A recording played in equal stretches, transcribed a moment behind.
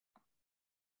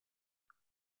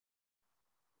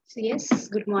So yes,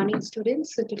 good morning,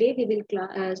 students. So today we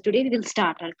will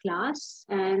start our class.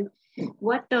 And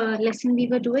what lesson we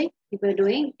were doing? We were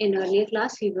doing in earlier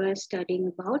class. We were studying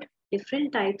about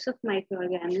different types of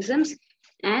microorganisms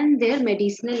and their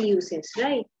medicinal uses,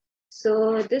 right?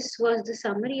 So this was the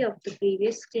summary of the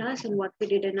previous class and what we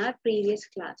did in our previous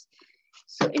class.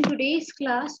 So in today's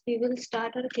class, we will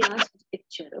start our class with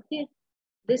picture. Okay,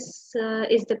 this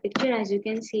is the picture as you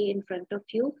can see in front of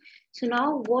you. So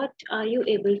now what are you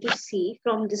able to see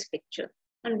from this picture?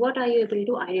 And what are you able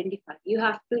to identify? You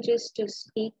have to just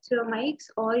speak through your mics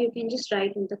or you can just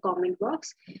write in the comment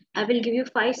box. I will give you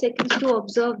 5 seconds to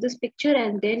observe this picture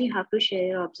and then you have to share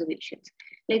your observations.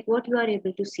 Like what you are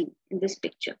able to see in this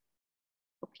picture.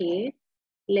 Okay,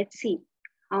 let's see.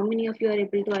 How many of you are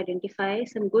able to identify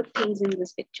some good things in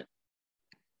this picture?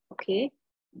 Okay,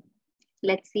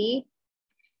 let's see.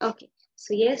 Okay,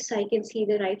 so yes, I can see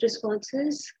the right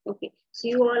responses. Okay, so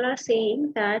you all are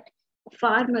saying that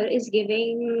farmer is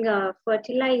giving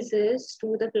fertilizers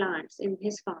to the plants in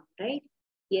his farm, right?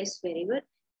 Yes, very good.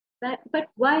 But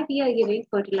why we are giving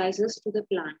fertilizers to the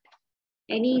plant?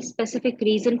 Any specific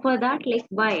reason for that? Like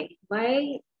why?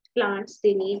 Why plants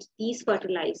they need these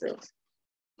fertilizers?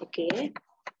 Okay,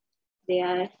 they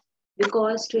are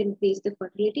because to increase the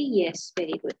fertility. Yes,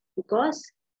 very good. Because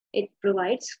it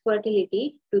provides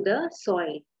fertility to the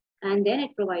soil and then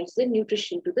it provides the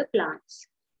nutrition to the plants.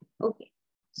 Okay,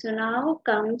 so now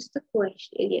comes the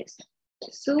question. Yes,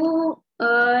 so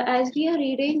as we are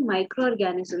reading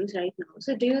microorganisms right now,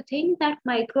 so do you think that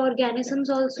microorganisms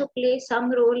also play some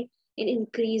role in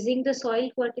increasing the soil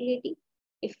fertility?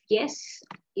 If yes,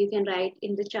 you can write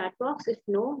in the chat box. If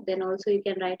no, then also you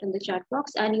can write in the chat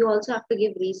box, and you also have to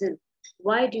give reason.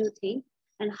 Why do you think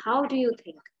and how do you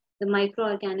think the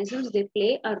microorganisms they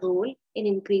play a role in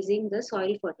increasing the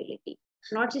soil fertility?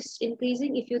 Not just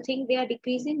increasing. If you think they are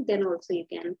decreasing, then also you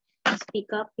can speak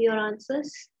up your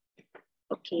answers.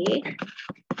 Okay.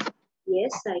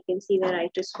 Yes, I can see the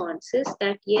right responses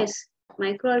that yes,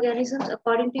 microorganisms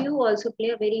according to you also play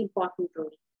a very important role.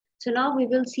 So now we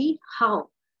will see how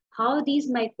these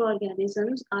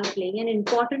microorganisms are playing an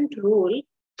important role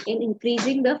in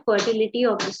increasing the fertility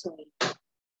of the soil.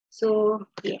 So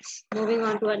yes, moving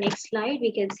on to our next slide,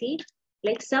 we can see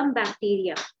like some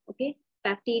bacteria. Okay,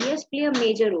 bacteria play a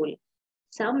major role.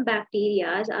 Some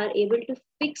bacteria are able to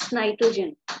fix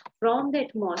nitrogen from the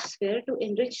atmosphere to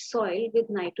enrich soil with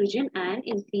nitrogen and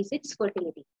increase its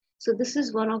fertility. So this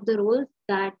is one of the roles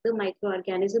that the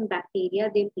microorganism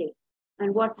bacteria they play.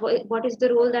 And what is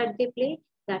the role that they play?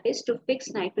 That is to fix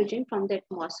nitrogen from the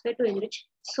atmosphere to enrich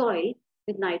soil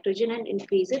with nitrogen and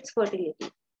increase its fertility.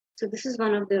 So this is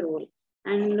one of the role.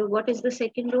 And what is the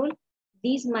second role?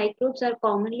 These microbes are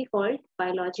commonly called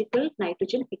biological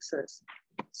nitrogen fixers.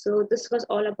 So this was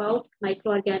all about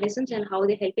microorganisms and how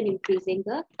they help in increasing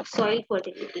the soil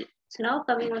fertility. So now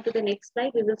coming on to the next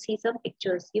slide, we will see some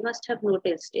pictures. You must have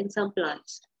noticed in some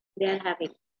plants, they are having,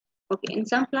 okay, in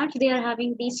some plants, they are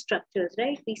having these structures,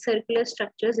 right? These circular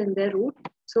structures in their root.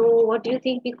 So what do you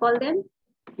think we call them?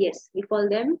 Yes, we call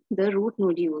them the root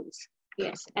nodules.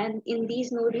 Yes, and in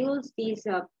these nodules, these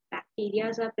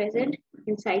bacteria are present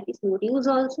inside these nodules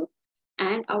also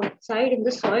and outside in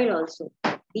the soil also.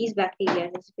 These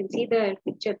bacteria, as you can see the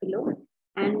picture below,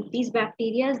 and these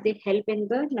bacteria, they help in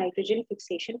the nitrogen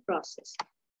fixation process.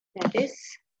 That is,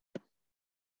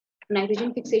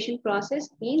 nitrogen fixation process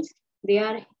means they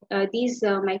are these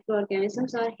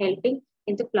microorganisms are helping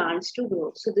in the plants to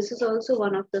grow. So this is also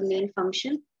one of the main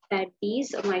function that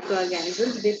these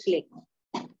microorganisms they play.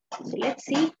 So let's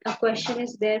see, a question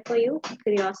is there for you,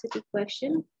 curiosity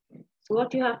question. So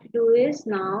what you have to do is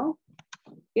now,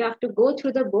 you have to go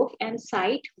through the book and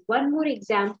cite one more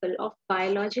example of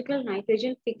biological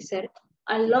nitrogen fixer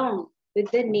along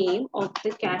with the name of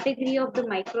the category of the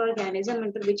microorganism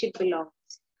under which it belongs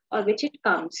or which it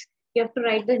comes. You have to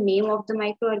write the name of the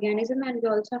microorganism and you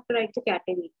also have to write the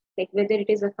category, like whether it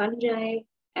is a fungi,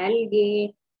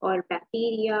 algae, or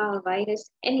bacteria, or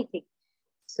virus, anything.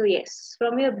 So yes,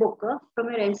 from your book, from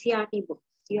your NCERT book,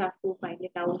 you have to find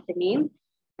it out the name,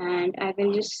 and I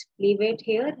will just leave it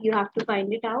here. You have to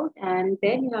find it out and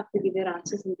then you have to give your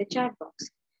answers in the chat box.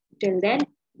 Till then,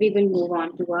 we will move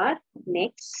on to our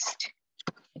next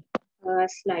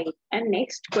slide and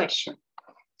next question.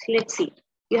 So let's see.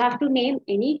 You have to name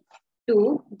any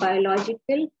 2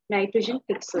 biological nitrogen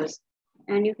fixers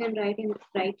and you can write in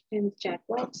the chat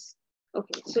box.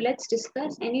 Okay, so let's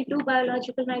discuss any 2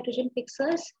 biological nitrogen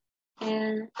fixers.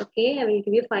 And okay, I will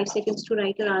give you 5 seconds to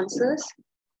write your answers.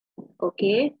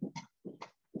 Okay,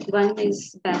 one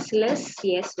is bacillus.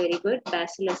 Yes, very good.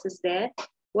 Bacillus is there.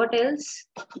 What else?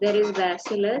 There is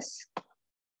bacillus.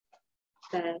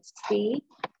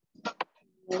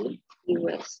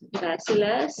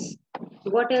 Bacillus.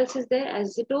 What else is there?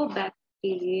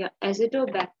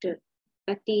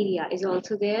 Bacteria is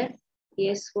also there.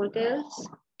 Yes, what else?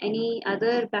 Any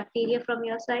other bacteria from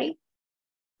your side?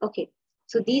 Okay,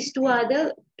 so these two are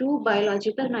the two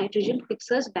biological nitrogen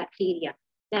fixers bacteria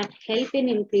that help in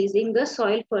increasing the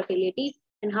soil fertility.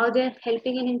 And how they are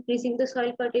helping in increasing the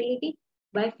soil fertility?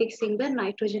 By fixing the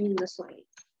nitrogen in the soil.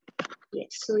 Yes,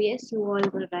 so yes, you all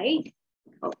were right.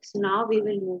 Okay, so now we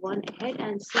will move on ahead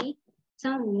and see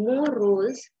some more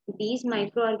roles these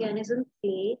microorganisms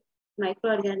they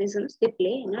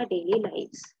play in our daily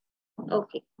lives.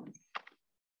 Okay.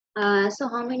 So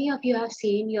how many of you have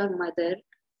seen your mother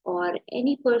or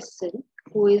any person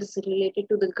who is related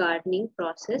to the gardening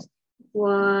process,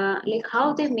 like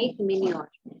how they make manure?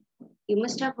 You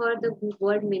must have heard the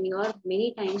word manure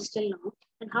many times till now.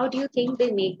 And how do you think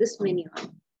they make this manure?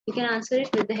 You can answer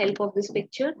it with the help of this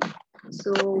picture.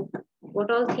 So what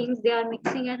all things they are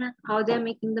mixing and how they are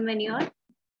making the manure?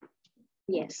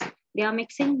 Yes, they are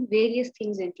mixing various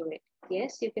things into it.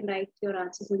 Yes, you can write your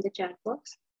answers in the chat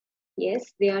box.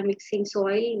 Yes, they are mixing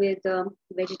soil with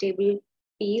vegetable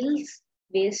peels,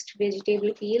 waste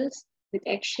vegetable peels, with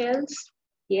eggshells.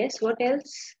 Yes, what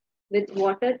else? With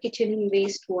water, kitchen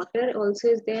waste water also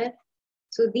is there.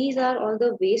 So these are all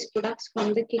the waste products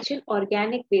from the kitchen,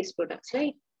 organic waste products,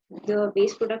 right? The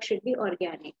waste product should be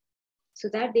organic so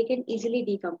that they can easily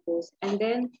decompose. And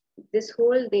then this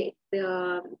whole,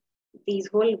 these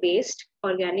whole waste,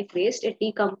 organic waste, it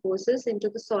decomposes into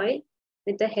the soil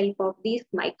with the help of these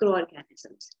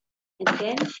microorganisms. And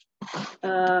then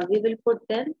we will put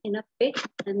them in a pit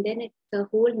and then the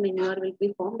whole manure will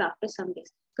be formed after some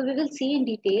days. So we will see in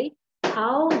detail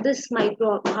how these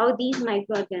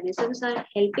microorganisms are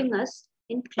helping us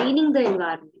in cleaning the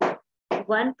environment.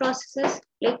 One process is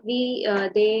like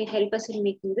they help us in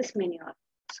making this manure.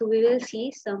 So we will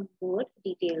see some more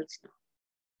details now.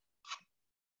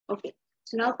 Okay,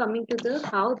 so now coming to the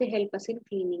how they help us in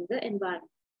cleaning the environment.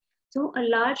 So a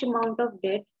large amount of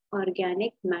dead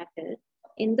organic matter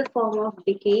in the form of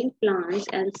decaying plants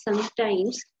and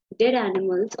sometimes dead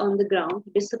animals on the ground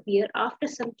disappear after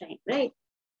some time, right?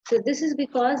 So this is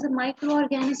because the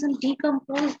microorganism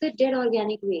decompose the dead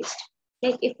organic waste.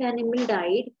 Like if an animal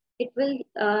died, it will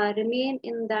remain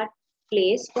in that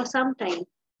place for some time.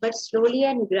 But slowly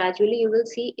and gradually, you will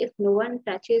see if no one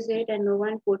touches it and no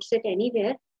one puts it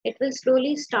anywhere, it will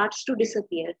slowly starts to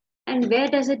disappear. And where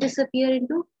does it disappear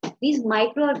into? These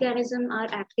microorganisms are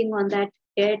acting on that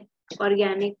dead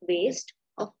organic waste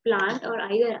of plant or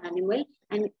either animal.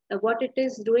 And what it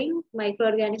is doing,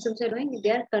 microorganisms are doing,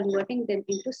 they are converting them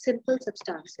into simple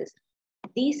substances.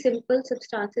 These simple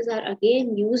substances are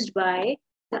again used by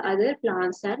the other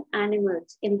plants and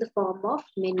animals in the form of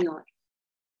manure.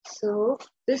 So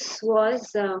this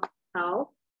was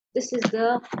this is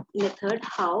the method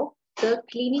how the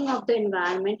cleaning of the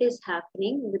environment is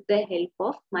happening with the help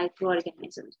of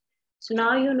microorganisms. So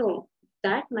now you know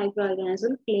that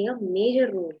microorganisms play a major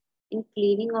role in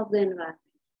cleaning of the environment,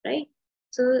 right?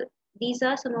 So these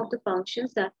are some of the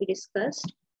functions that we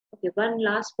discussed. Okay, one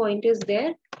last point is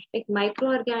there, like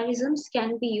microorganisms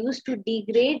can be used to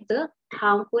degrade the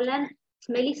harmful and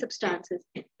smelly substances,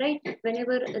 right?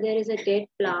 Whenever there is a dead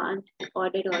plant or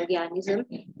dead organism,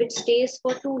 if it stays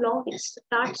for too long, it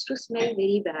starts to smell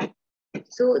very bad.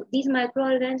 So these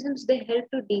microorganisms, they help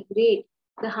to degrade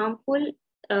the harmful,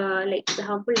 like the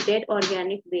harmful dead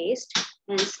organic waste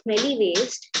and smelly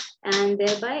waste, and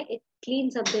thereby it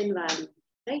cleans up the environment,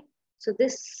 right? So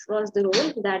this was the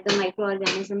role that the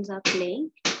microorganisms are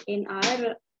playing in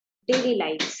our daily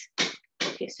lives.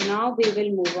 Okay, so now we will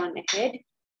move on ahead.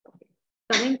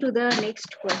 Coming to the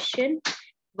next question,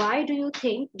 why do you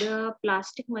think the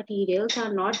plastic materials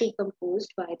are not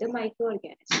decomposed by the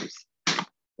microorganisms?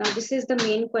 Now, this is the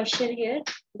main question here.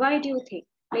 Why do you think?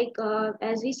 Like,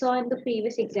 as we saw in the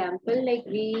previous example, like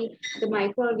the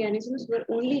microorganisms were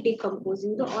only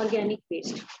decomposing the organic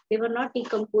waste. They were not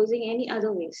decomposing any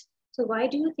other waste. So why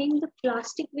do you think the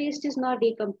plastic waste is not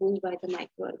decomposed by the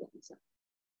microorganism?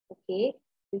 Okay,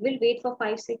 we will wait for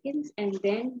 5 seconds and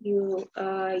then till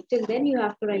then you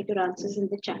have to write your answers in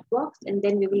the chat box and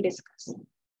then we will discuss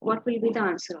what will be the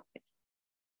answer of it.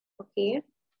 Okay.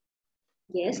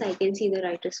 Yes, I can see the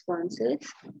right responses.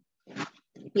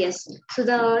 Yes, so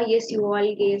yes, you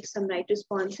all gave some right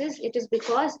responses. It is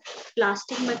because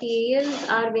plastic materials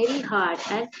are very hard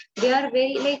and they are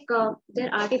very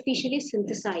they're artificially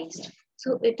synthesized.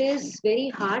 So it is very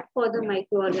hard for the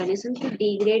microorganism to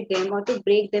degrade them or to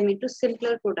break them into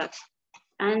simpler products.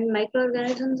 And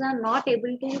microorganisms are not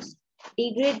able to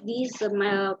degrade these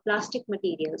plastic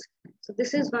materials. So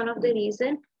this is one of the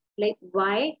reason like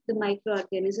why the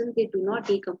microorganisms, they do not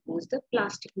decompose the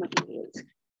plastic materials.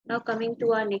 Now coming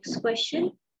to our next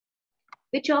question,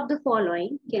 which of the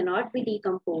following cannot be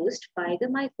decomposed by the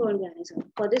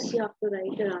microorganism? For this, you have to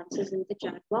write your answers in the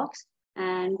chat box,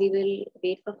 and we will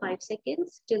wait for 5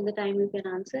 seconds till the time you can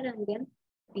answer, and then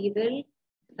we will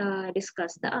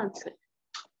discuss the answer.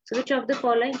 So which of the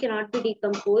following cannot be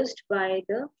decomposed by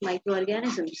the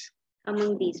microorganisms?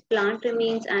 Among these, plant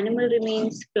remains, animal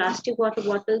remains, plastic water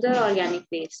bottles, or organic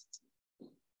waste?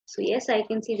 So yes, I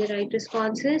can see the right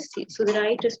responses. So the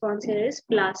right response here is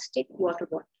plastic water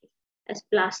bottle, as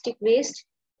plastic waste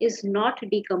is not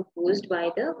decomposed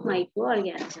by the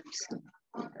microorganisms.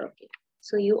 Okay,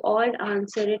 so you all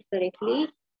answered it correctly.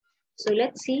 So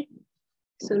let's see.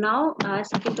 So now our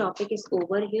second topic is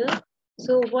over here.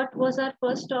 So what was our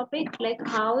first topic? Like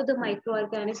how the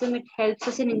microorganism, it helps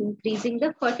us in increasing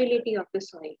the fertility of the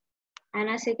soil. And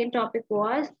our second topic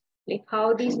was like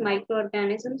how these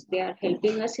microorganisms, they are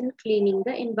helping us in cleaning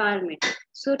the environment.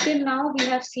 So till now we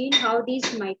have seen how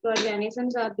these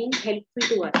microorganisms are being helpful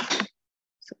to us.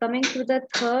 So coming to the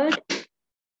third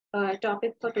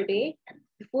topic for today,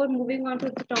 before moving on to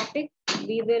the topic,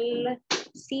 we will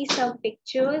see some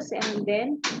pictures and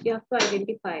then you have to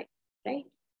identify, right,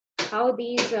 how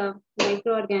these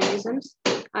microorganisms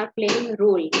are playing a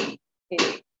role.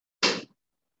 Okay.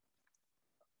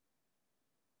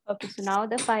 Okay, so now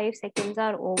the 5 seconds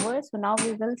are over. So now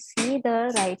we will see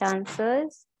the right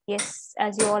answers. Yes,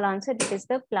 as you all answered, it is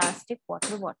the plastic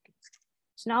water bottles.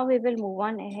 So now we will move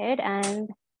on ahead and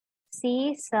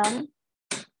see some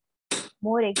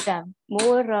more examples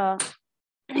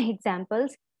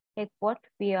like what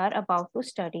we are about to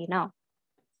study now.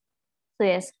 So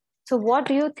yes, so what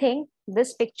do you think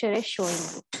this picture is showing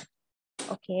you?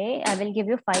 Okay, I will give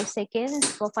you 5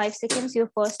 seconds. For 5 seconds, you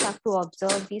first have to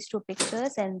observe these two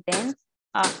pictures, and then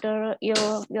after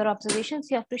your observations,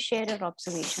 you have to share your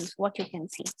observations, what you can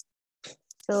see.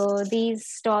 So these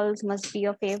stalls must be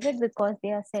your favorite because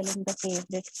they are selling the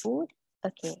favorite food.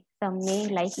 Okay, some may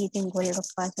like eating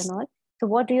golgappas and all. So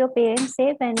what do your parents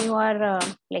say when you are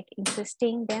like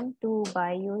insisting them to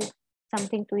buy you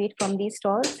something to eat from these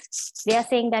stalls? They are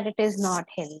saying that it is not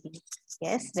healthy.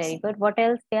 Yes, very good. What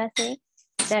else they are saying?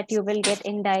 That you will get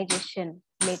indigestion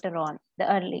later on,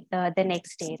 the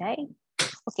next day, right?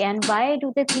 Okay, and why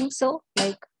do they think so?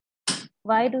 Like,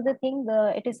 why do they think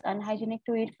it is unhygienic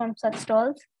to eat from such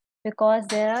stalls? Because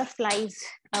there are flies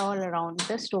all around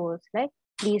the stores, right?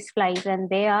 These flies, and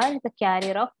they are the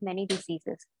carrier of many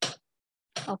diseases.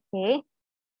 Okay,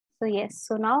 so yes,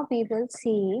 so now we will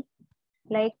see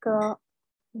like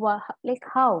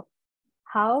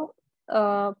how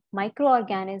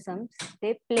microorganisms,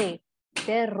 they play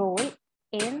their role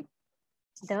in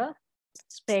the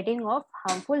spreading of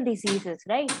harmful diseases,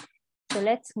 right? So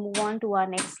let's move on to our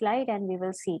next slide and we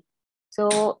will see.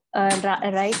 So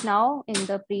right now in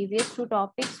the previous two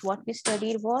topics, what we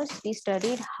studied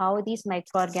how these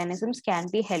microorganisms can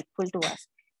be helpful to us.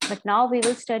 But now we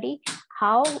will study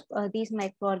how these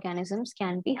microorganisms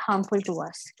can be harmful to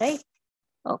us, right?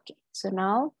 Okay, so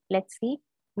now let's see.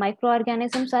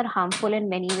 Microorganisms are harmful in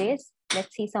many ways.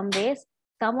 Let's see some ways.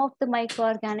 Some of the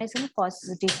microorganisms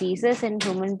cause diseases in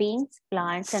human beings,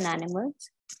 plants, and animals.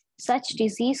 Such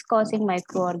disease-causing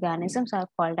microorganisms are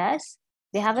called as,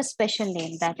 they have a special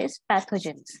name, that is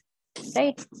pathogens,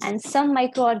 right? And some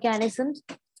microorganisms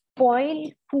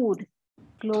spoil food,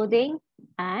 clothing,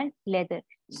 and leather.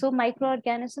 So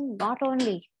microorganisms not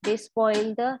only they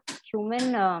spoil the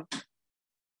human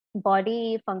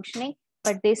body functioning,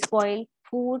 but they spoil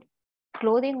food,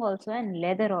 clothing also, and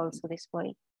leather also they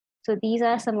spoil. So these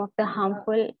are some of the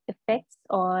harmful effects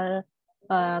or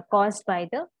caused by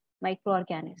the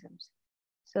microorganisms.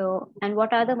 So, and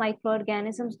what are the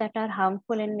microorganisms that are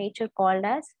harmful in nature called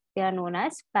as? They are known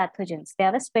as pathogens. They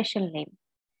have a special name.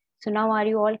 So now are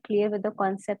you all clear with the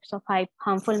concepts of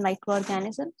harmful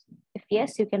microorganisms? If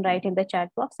yes, you can write in the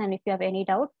chat box. And if you have any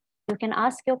doubt, you can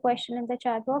ask your question in the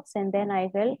chat box and then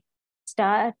I will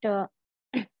start.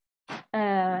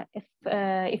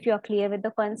 If you are clear with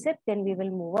the concept, then we will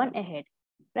move on ahead,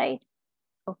 right?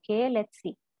 Okay, let's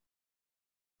see.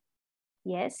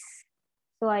 Yes.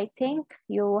 So I think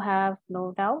you have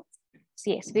no doubts.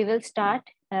 So yes, we will start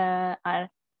our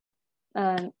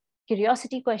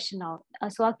curiosity question now.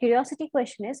 So our curiosity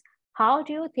question is, how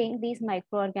do you think these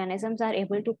microorganisms are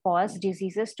able to cause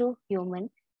diseases to human,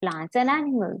 plants, and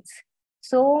animals?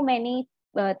 So many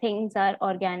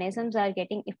organisms are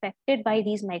getting affected by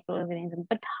these microorganisms,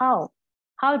 but how?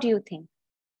 How do you think?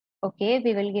 Okay,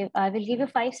 I will give you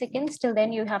 5 seconds. Till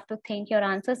then you have to think your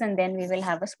answers and then we will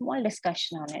have a small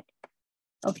discussion on it.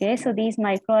 Okay, so these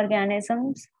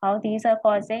microorganisms, how these are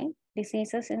causing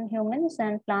diseases in humans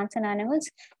and plants and animals.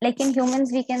 Like in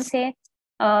humans, we can say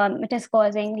it is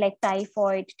causing like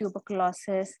typhoid,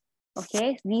 tuberculosis.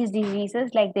 Okay, these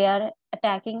diseases, like they are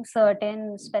attacking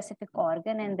certain specific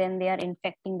organ and then they are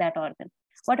infecting that organ.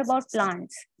 What about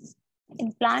plants?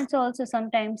 In plants also,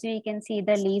 sometimes we can see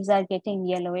the leaves are getting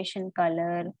yellowish in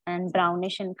color and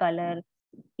brownish in color.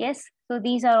 Yes, so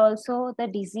these are also the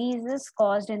diseases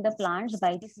caused in the plants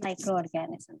by these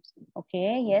microorganisms.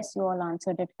 Okay, yes, you all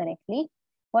answered it correctly.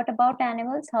 What about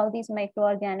animals? How these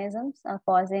microorganisms are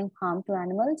causing harm to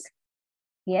animals?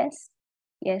 Yes,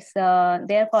 yes, they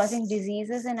are causing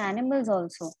diseases in animals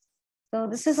also. So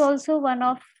this is also one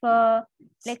of the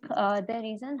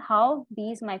reason how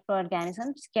these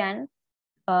microorganisms can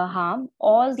harm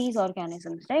all these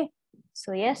organisms, right?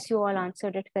 So yes, you all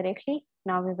answered it correctly.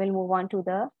 Now we will move on to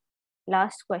the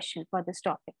last question for this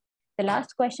topic. The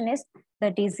last question is,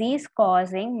 the disease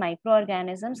causing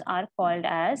microorganisms are called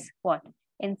as what?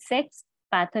 Insects,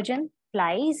 pathogen,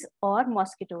 flies, or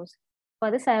mosquitoes?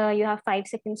 For this, you have 5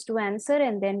 seconds to answer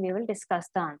and then we will discuss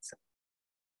the answer.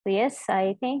 So yes,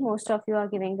 I think most of you are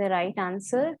giving the right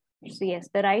answer. So yes,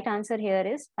 the right answer here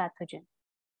is pathogen.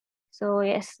 So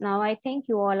yes, now I think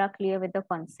you all are clear with the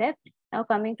concept. Now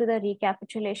coming to the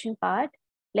recapitulation part,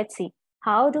 let's see.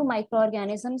 How do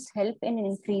microorganisms help in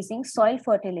increasing soil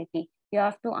fertility? You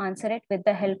have to answer it with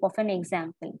the help of an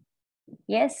example.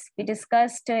 Yes, we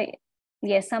discussed,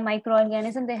 yes, some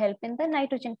microorganisms, they help in the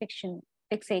nitrogen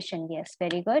fixation. Yes,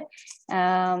 very good.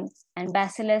 And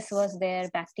bacillus was there,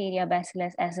 bacteria,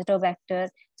 bacillus, acetobacter.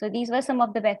 So these were some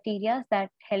of the bacteria that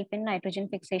help in nitrogen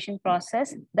fixation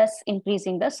process, thus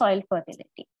increasing the soil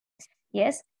fertility.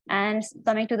 Yes, and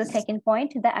coming to the second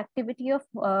point, the activity of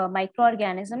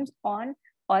microorganisms on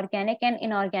organic and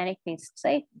inorganic wastes,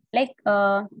 right? Like,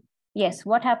 yes,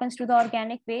 what happens to the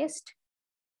organic waste?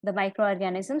 The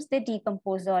microorganisms, they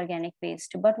decompose the organic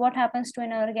waste. But what happens to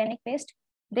inorganic waste?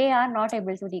 They are not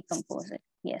able to decompose it.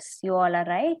 Yes, you all are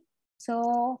right.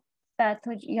 So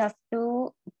you have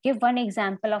to give one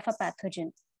example of a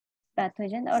pathogen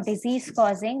or disease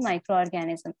causing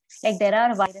microorganism. Like there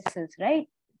are viruses, right?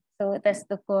 So that's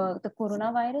the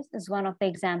coronavirus is one of the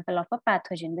example of a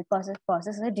pathogen because it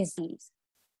causes a disease.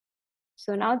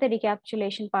 So now the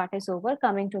recapitulation part is over.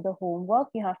 Coming to the homework,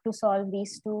 you have to solve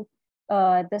these two,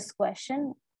 this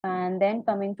question, and then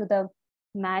coming to the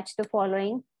match the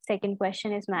following. Second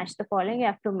question is match the following. You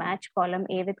have to match column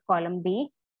A with column B,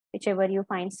 whichever you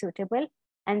find suitable.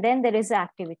 And then there is the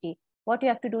activity. What you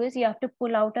have to do is you have to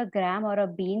pull out a gram or a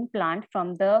bean plant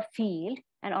from the field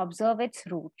and observe its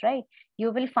root, right?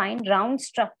 You will find round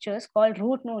structures called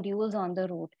root nodules on the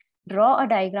root. Draw a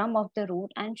diagram of the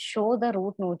root and show the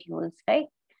root nodules, right?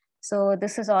 So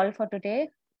this is all for today.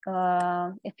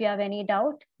 If you have any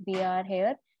doubt, we are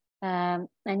here. And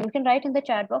you can write in the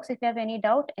chat box if you have any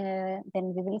doubt, then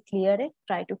we will clear it,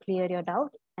 try to clear your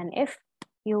doubt. And if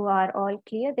you are all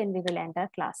clear, then we will end our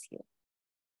class here.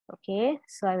 Okay,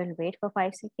 so I will wait for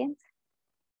 5 seconds.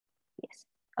 Yes.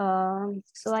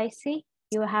 So I see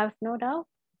you have no doubt.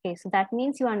 Okay, so that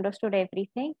means you understood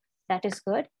everything. That is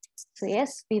good. So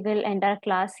yes, we will end our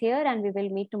class here and we will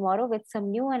meet tomorrow with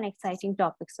some new and exciting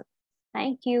topics.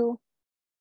 Thank you.